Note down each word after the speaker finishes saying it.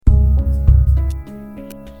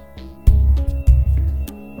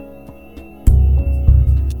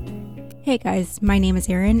Hey guys, my name is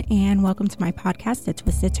Erin and welcome to my podcast, A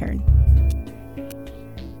Twisted Turn.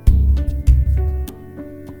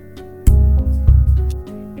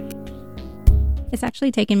 It's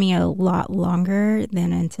actually taken me a lot longer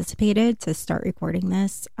than anticipated to start recording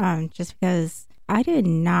this, just because I did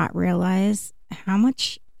not realize how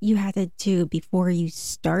much you had to do before you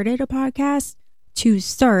started a podcast to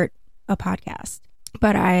start a podcast.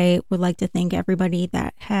 But I would like to thank everybody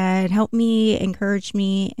that had helped me, encouraged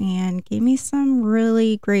me, and gave me some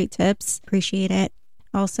really great tips. Appreciate it.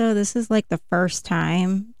 Also, this is like the first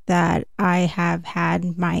time that I have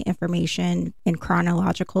had my information in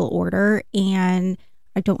chronological order, and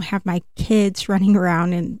I don't have my kids running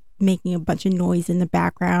around and making a bunch of noise in the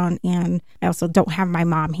background. And I also don't have my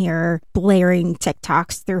mom here blaring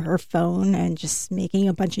TikToks through her phone and just making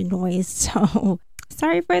a bunch of noise. So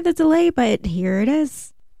sorry for the delay, but here it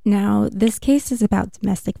is. Now, this case is about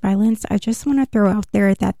domestic violence. I just want to throw out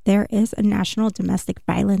there that there is a national domestic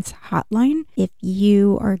violence hotline. If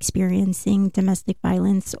you are experiencing domestic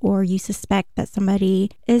violence or you suspect that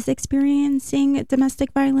somebody is experiencing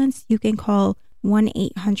domestic violence, you can call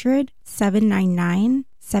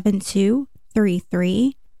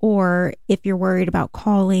 1-800-799-7233. Or if you're worried about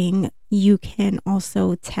calling, you can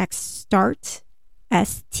also text START,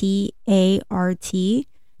 START,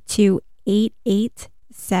 to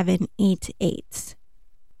 88788.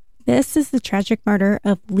 This is the tragic murder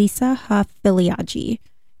of Lisa Huff Filiaggi.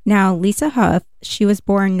 Now, Lisa Huff, she was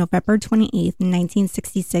born November 28th,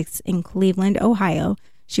 1966 in Cleveland, Ohio.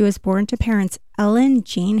 She was born to parents Ellen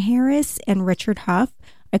Jane Harris and Richard Huff.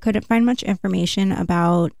 I couldn't find much information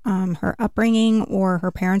about her upbringing or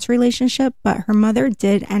her parents' relationship, but her mother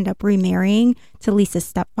did end up remarrying to Lisa's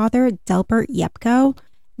stepfather, Delbert Yepko.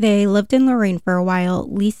 They lived in Lorraine for a while.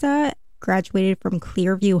 Lisa graduated from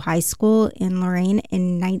Clearview High School in Lorraine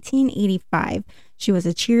in 1985. She was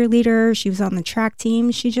a cheerleader. She was on the track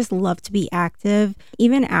team. She just loved to be active,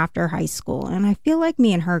 even after high school. And I feel like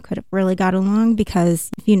me and her could have really got along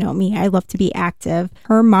because, if you know me, I love to be active.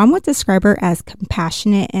 Her mom would describe her as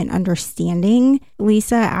compassionate and understanding.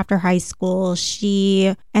 Lisa, after high school,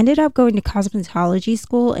 she ended up going to cosmetology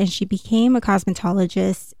school and she became a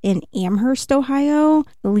cosmetologist in Amherst, Ohio.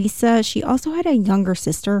 Lisa, she also had a younger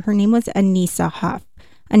sister. Her name was Anissa Huff.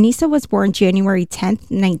 Anissa was born January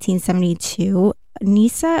 10th, 1972.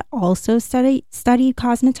 Anissa also studied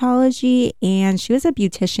cosmetology, and she was a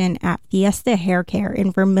beautician at Fiesta Hair Care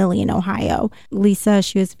in Vermillion, Ohio. Lisa,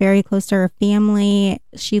 she was very close to her family.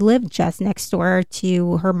 She lived just next door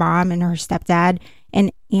to her mom and her stepdad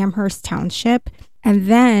in Amherst Township. And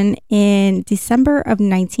then in December of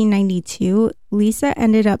 1992, Lisa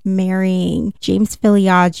ended up marrying James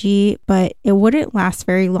Filiaggi, but it wouldn't last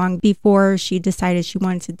very long before she decided she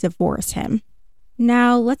wanted to divorce him.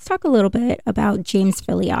 Now, let's talk a little bit about James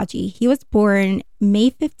Filiaggi. He was born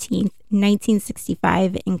May 15th,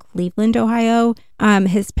 1965 in Cleveland, Ohio.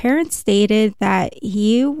 His parents stated that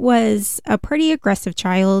he was a pretty aggressive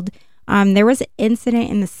child. There was an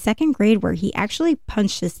incident in the second grade where he actually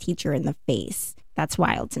punched his teacher in the face. That's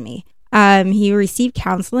wild to me. He received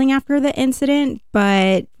counseling after the incident,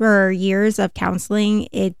 but for years of counseling,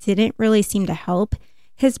 it didn't really seem to help.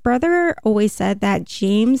 His brother always said that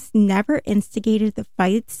James never instigated the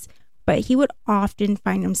fights, but he would often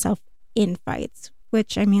find himself in fights,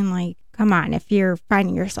 which, I mean, like, come on, if you're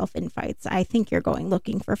finding yourself in fights, I think you're going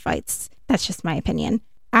looking for fights. That's just my opinion.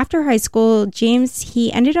 After high school, James,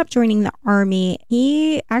 he ended up joining the Army.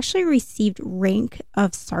 He actually received rank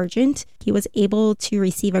of sergeant. He was able to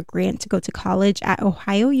receive a grant to go to college at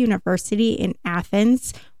Ohio University in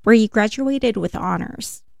Athens, where he graduated with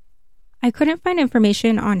honors. I couldn't find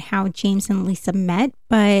information on how James and Lisa met,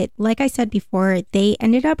 but like I said before, they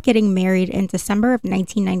ended up getting married in December of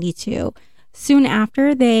 1992. Soon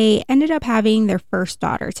after, they ended up having their first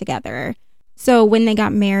daughter together. So when they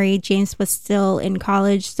got married, James was still in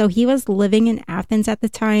college. So he was living in Athens at the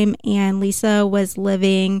time, and Lisa was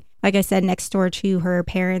living, like I said, next door to her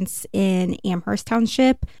parents in Amherst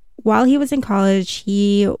Township. While he was in college,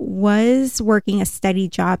 he was working a steady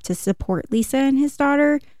job to support Lisa and his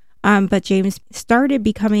daughter. But James started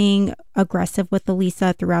becoming aggressive with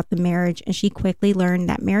Lisa throughout the marriage, and she quickly learned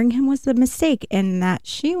that marrying him was a mistake and that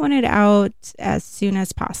she wanted out as soon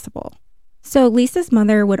as possible. So Lisa's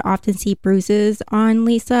mother would often see bruises on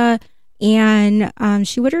Lisa, and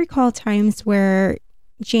she would recall times where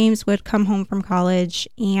James would come home from college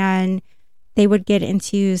and they would get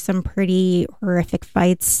into some pretty horrific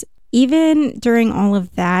fights. Even during all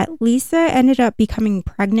of that, Lisa ended up becoming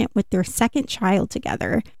pregnant with their second child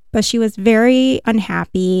together. But she was very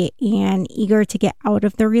unhappy and eager to get out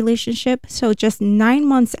of the relationship. So just 9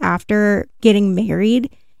 months after getting married,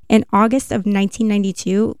 In August of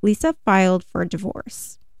 1992, Lisa filed for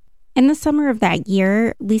divorce. In the summer of that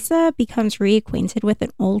year, Lisa becomes reacquainted with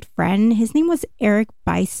an old friend. His name was Eric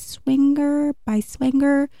Beiswinger.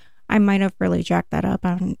 I might have really jacked that up.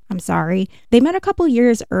 I'm sorry. They met a couple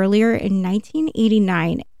years earlier in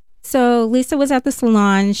 1989. So Lisa was at the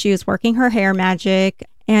salon. She was working her hair magic.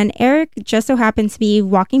 And Eric just so happened to be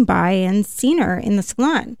walking by and seen her in the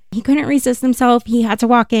salon. He couldn't resist himself. He had to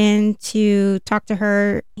walk in to talk to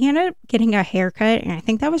her. He ended up getting a haircut, and I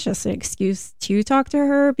think that was just an excuse to talk to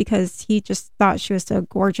her because he just thought she was so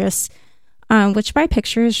gorgeous, which by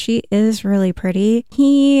pictures, she is really pretty.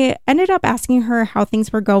 He ended up asking her how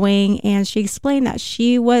things were going, and she explained that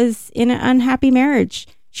she was in an unhappy marriage.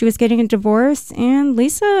 She was getting a divorce, and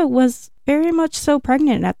Lisa was very much so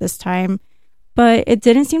pregnant at this time. But it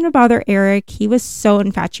didn't seem to bother Eric. He was so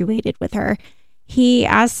infatuated with her. He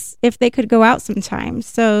asked if they could go out sometime.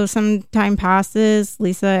 So some time passes.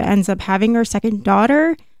 Lisa ends up having her second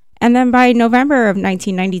daughter. And then by November of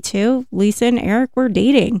 1992, Lisa and Eric were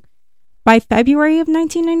dating. By February of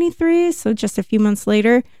 1993, so just a few months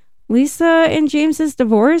later, Lisa and James's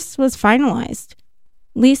divorce was finalized.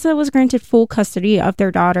 Lisa was granted full custody of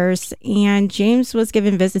their daughters, and James was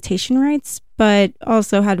given visitation rights, but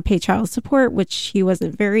also had to pay child support, which he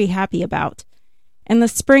wasn't very happy about. In the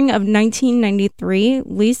spring of 1993,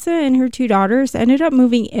 Lisa and her two daughters ended up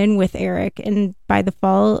moving in with Eric, and by the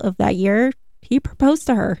fall of that year, he proposed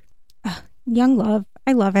to her. Young love.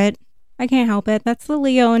 I love it. I can't help it. That's the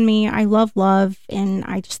Leo in me. I love love, and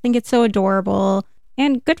I just think it's so adorable.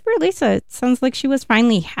 And good for Lisa. It sounds like she was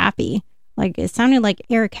finally happy. Like, it sounded like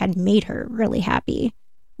Eric had made her really happy,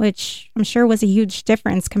 which I'm sure was a huge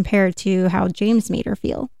difference compared to how James made her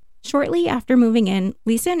feel. Shortly after moving in,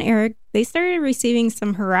 Lisa and Eric, they started receiving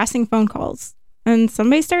some harassing phone calls, and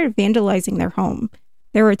somebody started vandalizing their home.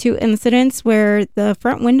 There were two incidents where the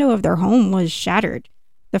front window of their home was shattered.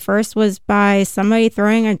 The first was by somebody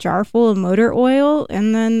throwing a jar full of motor oil,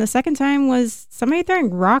 and then the second time was somebody throwing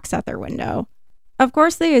rocks at their window. Of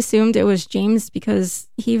course, they assumed it was James because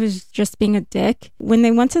he was just being a dick. When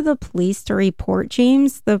they went to the police to report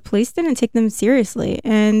James, the police didn't take them seriously,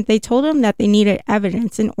 and they told him that they needed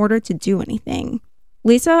evidence in order to do anything.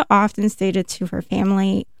 Lisa often stated to her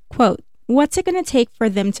family, quote, "What's it going to take for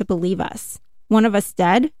them to believe us? One of us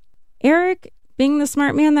dead?" Eric, being the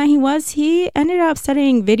smart man that he was, he ended up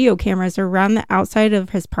setting video cameras around the outside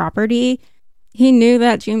of his property. He knew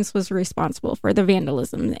that James was responsible for the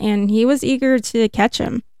vandalism, and he was eager to catch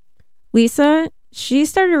him. Lisa, she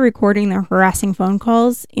started recording their harassing phone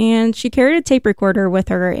calls, and she carried a tape recorder with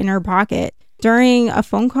her in her pocket. During a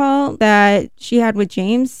phone call that she had with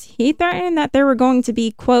James, he threatened that there were going to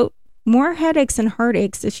be, quote, "more headaches and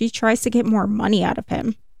heartaches if she tries to get more money out of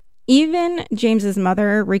him." Even James's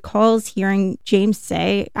mother recalls hearing James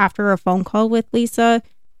say after a phone call with Lisa,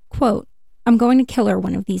 quote, "I'm going to kill her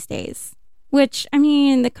one of these days." Which, I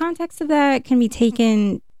mean, the context of that can be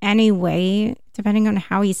taken any way, depending on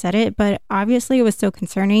how he said it. But obviously it was so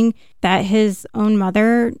concerning that his own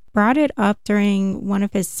mother brought it up during one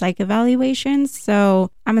of his psych evaluations.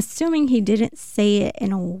 So I'm assuming he didn't say it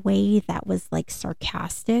in a way that was like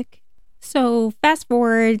sarcastic. So fast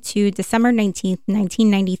forward to December 19th,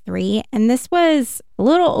 1993, and this was a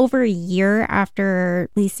little over a year after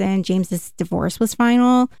Lisa and James's divorce was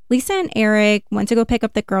final. Lisa and Eric went to go pick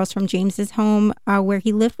up the girls from James's home where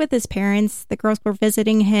he lived with his parents. The girls were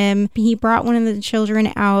visiting him. He brought one of the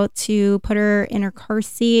children out to put her in her car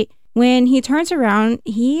seat. When he turns around,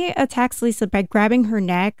 he attacks Lisa by grabbing her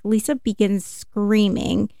neck. Lisa begins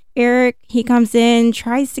screaming. Eric, he comes in,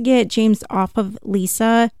 tries to get James off of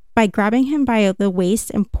Lisa by grabbing him by the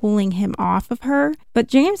waist and pulling him off of her. But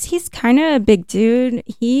James, he's kind of a big dude.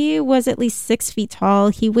 He was at least 6 feet tall.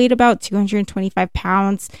 He weighed about 225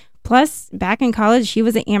 pounds. Plus, back in college, he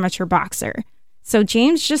was an amateur boxer. So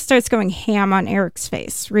James just starts going ham on Eric's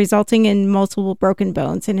face, resulting in multiple broken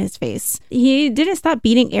bones in his face. He didn't stop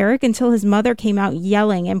beating Eric until his mother came out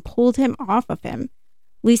yelling and pulled him off of him.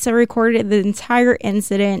 Lisa recorded the entire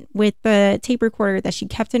incident with the tape recorder that she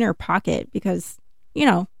kept in her pocket because, you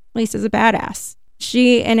know, Lisa's a badass.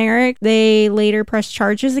 She and Eric, they later pressed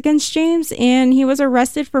charges against James, and he was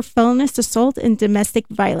arrested for felonious assault and domestic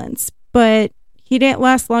violence. But he didn't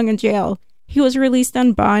last long in jail. He was released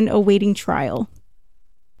on bond awaiting trial.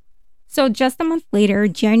 So just a month later,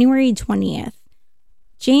 January 20th,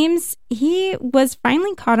 James, he was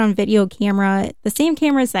finally caught on video camera, the same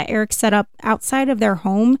cameras that Eric set up outside of their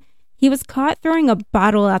home. He was caught throwing a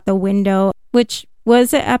bottle out the window, which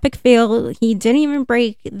was an epic fail. He didn't even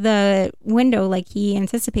break the window like he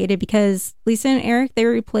anticipated because Lisa and Eric, they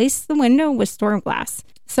replaced the window with storm glass.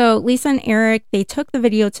 So Lisa and Eric, they took the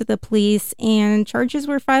video to the police and charges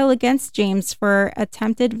were filed against James for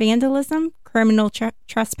attempted vandalism, criminal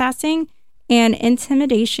trespassing, and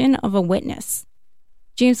intimidation of a witness.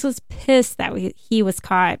 James was pissed that he was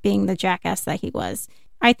caught being the jackass that he was.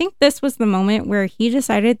 I think this was the moment where he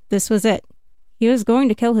decided this was it. He was going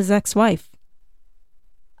to kill his ex-wife.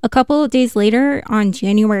 A couple of days later, on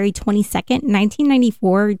January 22nd,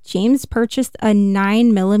 1994, James purchased a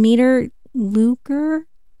 9mm Luger.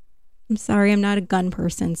 I'm sorry, I'm not a gun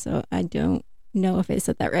person, so I don't know if I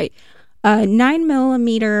said that right. A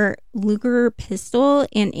 9mm Luger pistol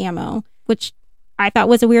and ammo, which I thought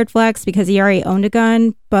was a weird flex because he already owned a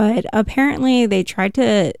gun, but apparently they tried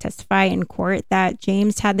to testify in court that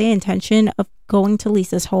James had the intention of going to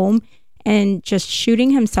Lisa's home and just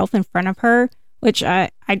shooting himself in front of her, which I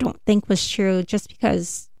don't think was true just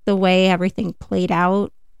because the way everything played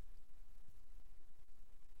out.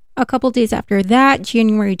 A couple days after that,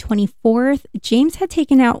 January 24th, James had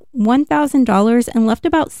taken out $1,000 and left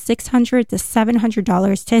about $600 to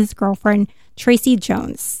 $700 to his girlfriend, Tracy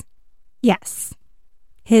Jones. Yes,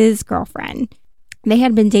 his girlfriend. They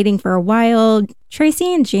had been dating for a while.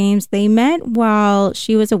 Tracy and James, they met while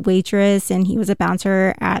she was a waitress and he was a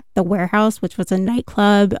bouncer at the Warehouse, which was a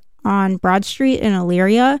nightclub on Broad Street in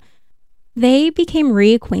Elyria. They became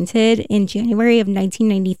reacquainted in January of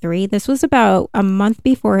 1993. This was about a month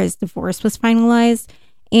before his divorce was finalized.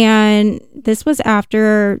 And this was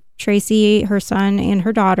after Tracy, her son, and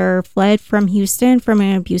her daughter fled from Houston from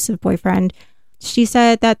an abusive boyfriend. She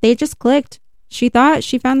said that they just clicked. She thought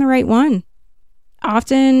she found the right one.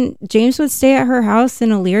 Often, James would stay at her house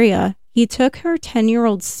in Elyria. He took her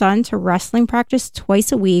 10-year-old son to wrestling practice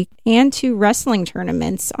twice a week and to wrestling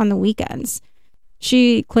tournaments on the weekends.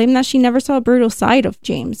 She claimed that she never saw a brutal side of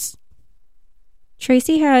James.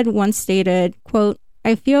 Tracy had once stated, quote,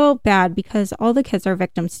 "I feel bad because all the kids are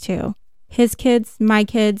victims too. His kids, my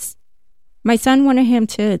kids. My son wanted him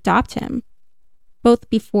to adopt him, both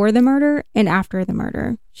before the murder and after the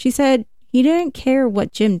murder." She said he didn't care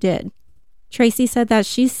what Jim did. Tracy said that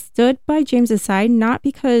she stood by James's side not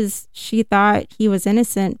because she thought he was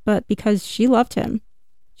innocent, but because she loved him.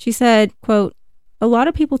 She said, quote, "A lot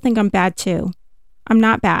of people think I'm bad too. I'm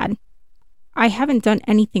not bad. I haven't done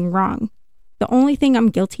anything wrong. The only thing I'm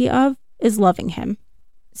guilty of is loving him."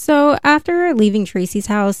 So after leaving Tracy's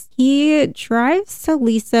house, he drives to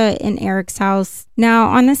Lisa and Eric's house. Now,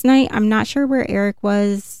 on this night, I'm not sure where Eric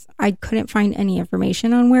was. I couldn't find any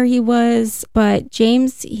information on where he was, but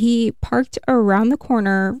James, he parked around the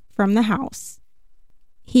corner from the house.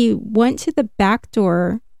 He went to the back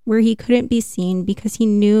door where he couldn't be seen because he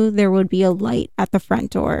knew there would be a light at the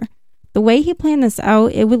front door. The way he planned this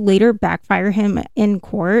out, it would later backfire him in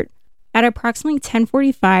court. At approximately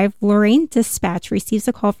 10:45, Lorraine Dispatch receives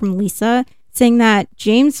a call from Lisa saying that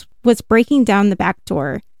James was breaking down the back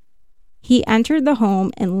door. He entered the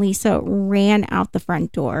home and Lisa ran out the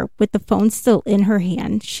front door with the phone still in her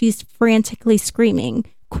hand. She's frantically screaming,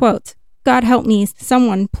 quote, "God help me,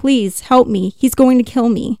 someone, please help me. He's going to kill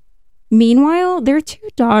me." Meanwhile, their two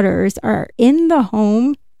daughters are in the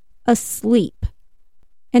home asleep.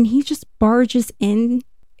 And he just barges in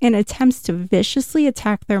and attempts to viciously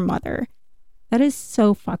attack their mother. That is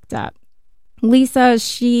so fucked up. Lisa,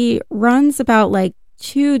 she runs about like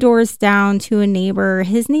 2 doors down to a neighbor.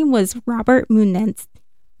 His name was Robert Mutnansky.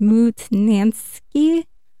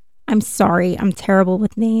 I'm sorry, I'm terrible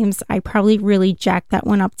with names. I probably really jacked that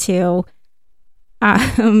one up too.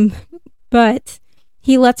 But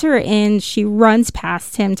he lets her in. She runs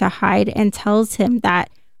past him to hide and tells him that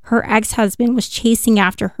her ex-husband was chasing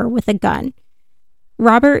after her with a gun.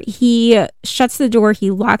 Robert, he shuts the door, he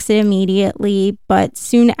locks it immediately, but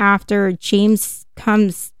soon after, James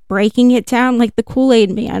comes breaking it down like the Kool-Aid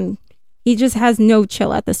man. He just has no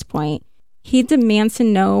chill at this point. He demands to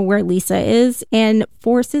know where Lisa is and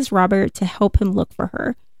forces Robert to help him look for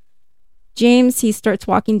her. James, he starts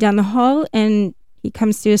walking down the hall and he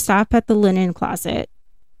comes to a stop at the linen closet.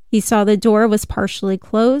 He saw the door was partially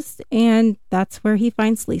closed, and that's where he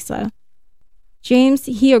finds Lisa. James,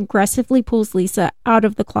 he aggressively pulls Lisa out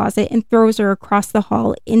of the closet and throws her across the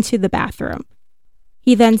hall into the bathroom.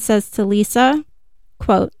 He then says to Lisa,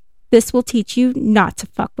 quote, "This will teach you not to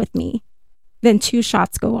fuck with me." Then 2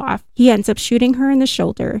 shots go off. He ends up shooting her in the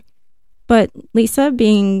shoulder. But Lisa,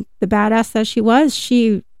 being the badass that she was,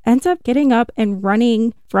 she ends up getting up and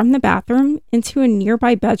running from the bathroom into a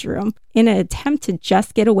nearby bedroom in an attempt to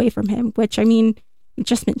just get away from him, which, I mean, you've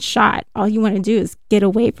just been shot. All you want to do is get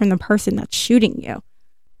away from the person that's shooting you.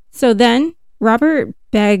 So then Robert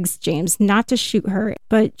begs James not to shoot her,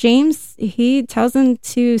 but James, he tells him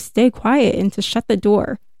to stay quiet and to shut the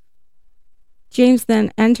door. James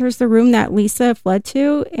then enters the room that Lisa fled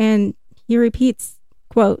to, and he repeats,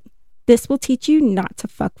 quote, "This will teach you not to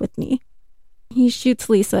fuck with me." He shoots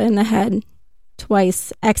Lisa in the head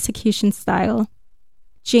twice, execution style.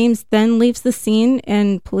 James then leaves the scene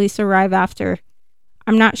and police arrive after.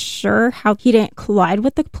 I'm not sure how he didn't collide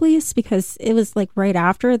with the police because it was like right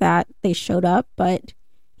after that they showed up, but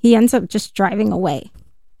he ends up just driving away.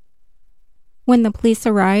 When the police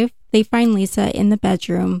arrive, they find Lisa in the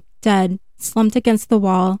bedroom, dead, slumped against the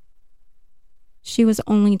wall. She was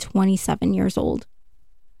only 27 years old.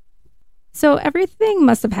 So everything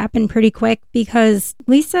must have happened pretty quick because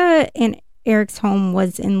Lisa and Eric's home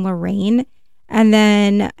was in Lorraine. And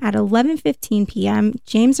then at 11:15 p.m.,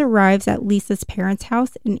 James arrives at Lisa's parents'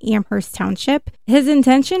 house in Amherst Township. His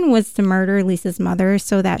intention was to murder Lisa's mother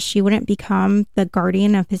so that she wouldn't become the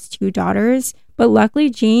guardian of his two daughters. But luckily,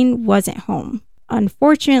 Jane wasn't home.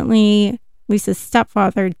 Unfortunately, Lisa's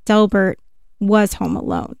stepfather, Delbert, was home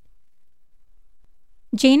alone.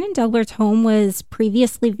 Jane and Delbert's home was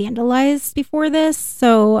previously vandalized before this,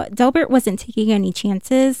 so Delbert wasn't taking any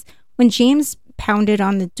chances. When James pounded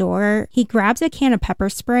on the door, he grabs a can of pepper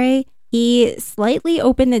spray. He slightly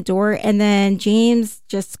opened the door, and then James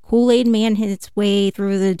just Kool-Aid man his way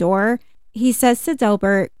through the door. He says to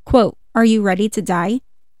Delbert, quote, "Are you ready to die?"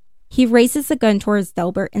 He raises the gun towards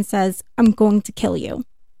Delbert and says, "I'm going to kill you."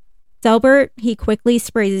 Delbert, he quickly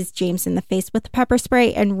sprays James in the face with the pepper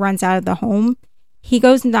spray and runs out of the home. He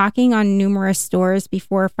goes knocking on numerous doors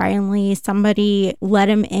before finally somebody let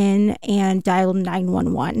him in and dialed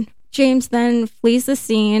 911. James then flees the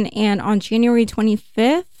scene, and on January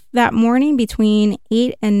 25th, that morning between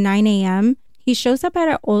 8 and 9 a.m., he shows up at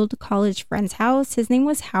an old college friend's house. His name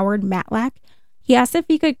was Howard Matlack. He asked if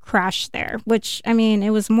he could crash there, which, I mean,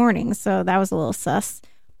 it was morning, so that was a little sus.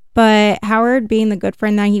 But Howard, being the good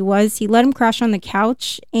friend that he was, he let him crash on the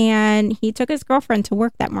couch, and he took his girlfriend to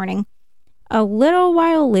work that morning. A little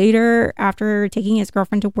while later, after taking his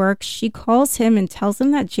girlfriend to work, she calls him and tells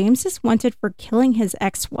him that James is wanted for killing his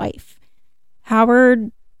ex-wife.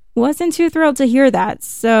 Howard wasn't too thrilled to hear that,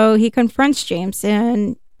 so he confronts James,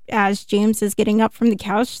 and as James is getting up from the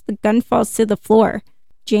couch, the gun falls to the floor.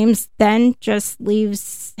 James then just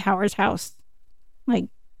leaves Howard's house, like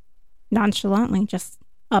nonchalantly, just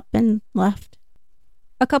up and left.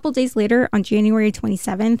 A couple days later, on January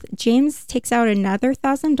 27th, James takes out another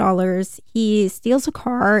 $1,000. He steals a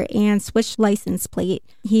car and switched license plate.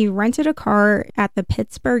 He rented a car at the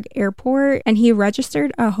Pittsburgh airport, and he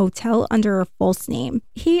registered a hotel under a false name.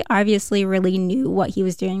 He obviously really knew what he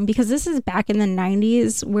was doing because this is back in the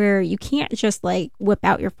 90s where you can't just like whip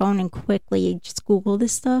out your phone and quickly just Google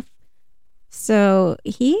this stuff. So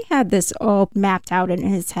he had this all mapped out in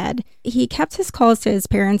his head. He kept his calls to his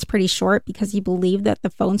parents pretty short because he believed that the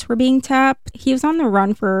phones were being tapped. He was on the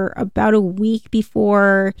run for about a week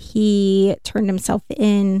before he turned himself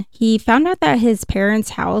in. He found out that his parents'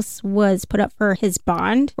 house was put up for his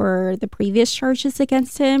bond for the previous charges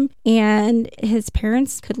against him, and his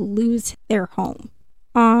parents could lose their home.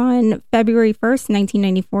 On February 1st,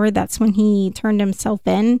 1994, that's when he turned himself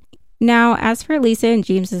in. Now, as for Lisa and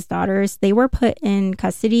James's daughters, they were put in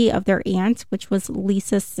custody of their aunt, which was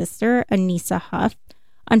Lisa's sister, Anissa Huff.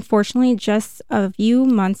 Unfortunately, just a few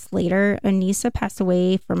months later, Anissa passed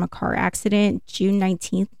away from a car accident, June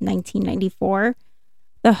 19th, 1994.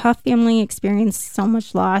 The Huff family experienced so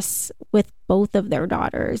much loss with both of their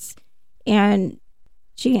daughters. And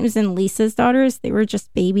James and Lisa's daughters, they were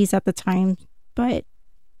just babies at the time, but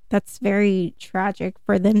that's very tragic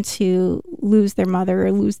for them to lose their mother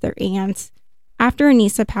or lose their aunt. After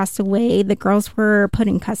Anissa passed away, the girls were put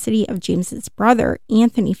in custody of James's brother,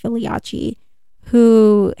 Anthony Filiaggi,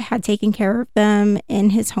 who had taken care of them in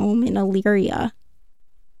his home in Elyria.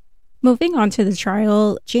 Moving on to the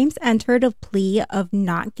trial, James entered a plea of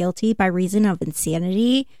not guilty by reason of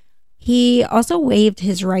insanity. He also waived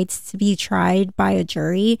his rights to be tried by a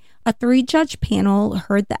jury. A 3-judge panel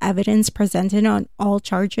heard the evidence presented on all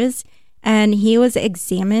charges, and he was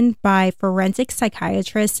examined by forensic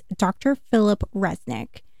psychiatrist Dr. Philip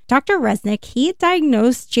Resnick. Dr. Resnick, he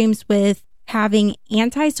diagnosed James with having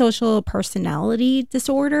antisocial personality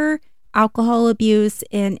disorder, alcohol abuse,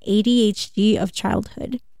 and ADHD of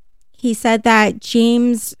childhood. He said that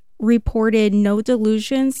James reported no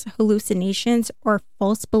delusions, hallucinations, or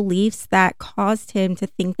false beliefs that caused him to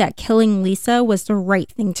think that killing Lisa was the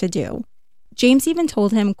right thing to do. James even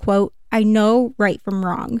told him, quote, "I know right from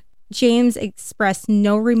wrong." James expressed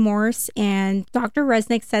no remorse, and Dr.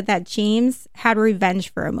 Resnick said that James had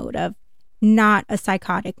revenge for a motive, not a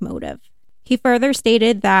psychotic motive. He further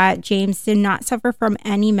stated that James did not suffer from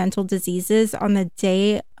any mental diseases on the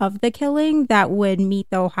day of the killing that would meet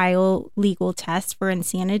the Ohio legal test for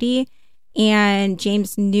insanity, and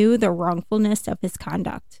James knew the wrongfulness of his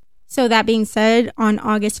conduct. So that being said, on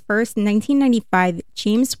August 1st, 1995,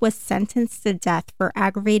 James was sentenced to death for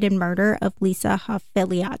aggravated murder of Lisa Huff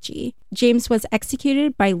Filiaggi. James was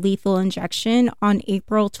executed by lethal injection on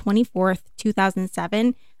April 24th,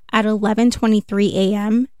 2007 at 11:23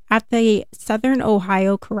 a.m. at the Southern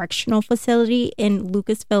Ohio Correctional Facility in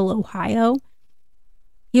Lucasville, Ohio.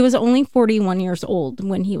 He was only 41 years old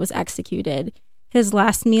when he was executed. His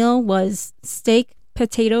last meal was steak,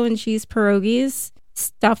 potato and cheese pierogies,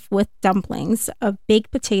 stuffed with dumplings, a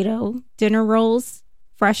baked potato, dinner rolls,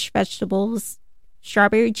 fresh vegetables,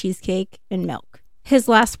 strawberry cheesecake, and milk. His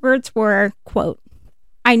last words were, quote,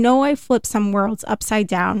 "I know I flipped some worlds upside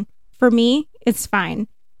down. For me, it's fine.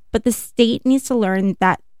 But the state needs to learn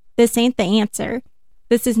that this ain't the answer.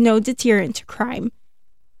 This is no deterrent to crime.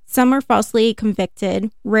 Some are falsely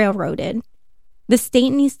convicted, railroaded. The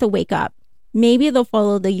state needs to wake up. Maybe they'll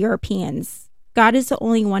follow the Europeans. God is the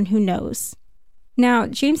only one who knows." Now,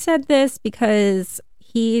 James said this because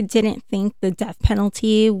he didn't think the death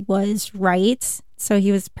penalty was right. So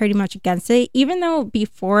he was pretty much against it, even though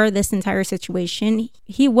before this entire situation,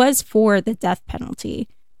 he was for the death penalty.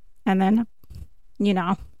 And then,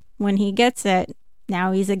 when he gets it,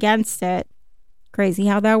 now he's against it. Crazy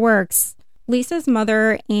how that works. Lisa's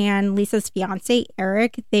mother and Lisa's fiance,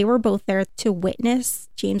 Eric, they were both there to witness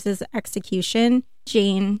James's execution.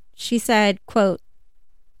 Jane, she said, quote,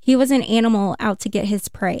 "He was an animal out to get his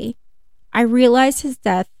prey. I realize his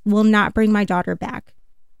death will not bring my daughter back,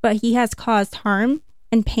 but he has caused harm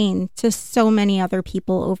and pain to so many other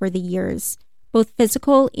people over the years, both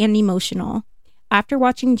physical and emotional." After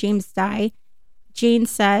watching James die, Jane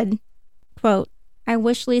said, quote, "I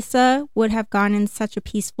wish Lisa would have gone in such a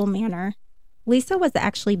peaceful manner." Lisa was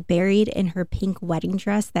actually buried in her pink wedding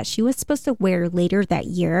dress that she was supposed to wear later that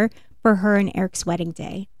year for her and Eric's wedding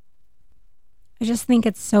day. I just think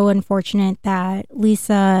it's so unfortunate that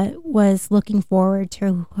Lisa was looking forward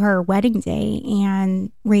to her wedding day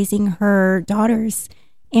and raising her daughters,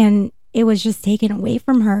 and it was just taken away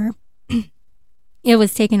from her. It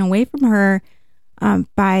was taken away from her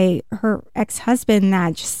by her ex-husband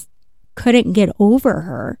that just couldn't get over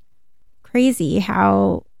her. Crazy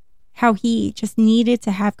how he just needed to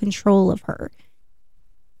have control of her.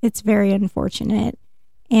 It's very unfortunate.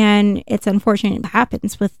 And it's unfortunate it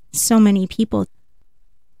happens with so many people.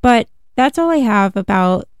 But that's all I have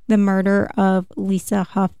about the murder of Lisa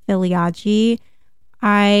Huff Filiaggi.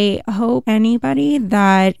 I hope anybody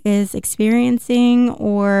that is experiencing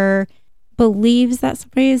or believes that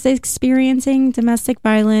somebody is experiencing domestic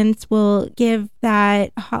violence will give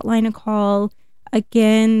that hotline a call.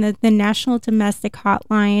 Again, the National Domestic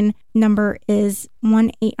Hotline number is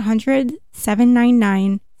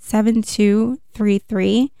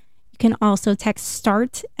 1-800-799-7233. You can also text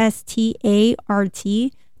START, START,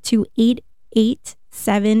 to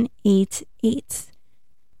 88788.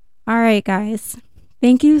 All right, guys.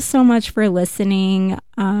 Thank you so much for listening.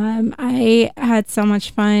 I had so much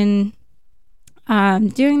fun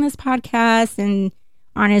doing this podcast and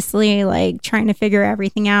honestly, trying to figure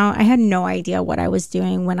everything out. I had no idea what I was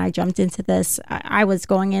doing when I jumped into this. I was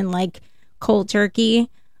going in cold turkey.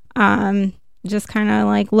 Just kind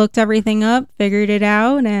of looked everything up, figured it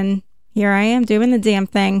out, and here I am doing the damn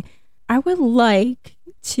thing. I would like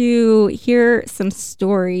to hear some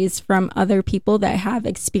stories from other people that have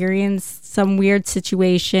experienced some weird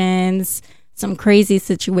situations, some crazy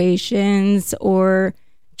situations, or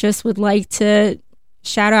just would like to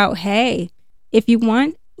shout out, hey, if you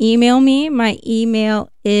want, email me. My email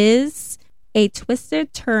is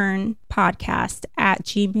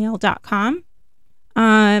atwistedturnpodcast@gmail.com.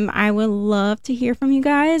 I would love to hear from you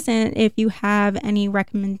guys. And if you have any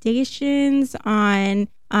recommendations on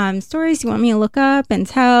stories you want me to look up and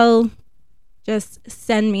tell, just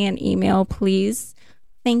send me an email, please.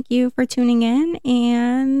 Thank you for tuning in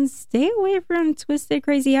and stay away from twisted,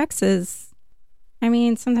 crazy exes. I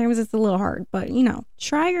mean, sometimes it's a little hard, but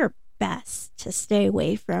try your best to stay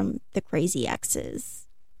away from the crazy exes.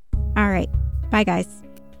 All right. Bye, guys.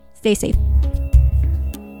 Stay safe.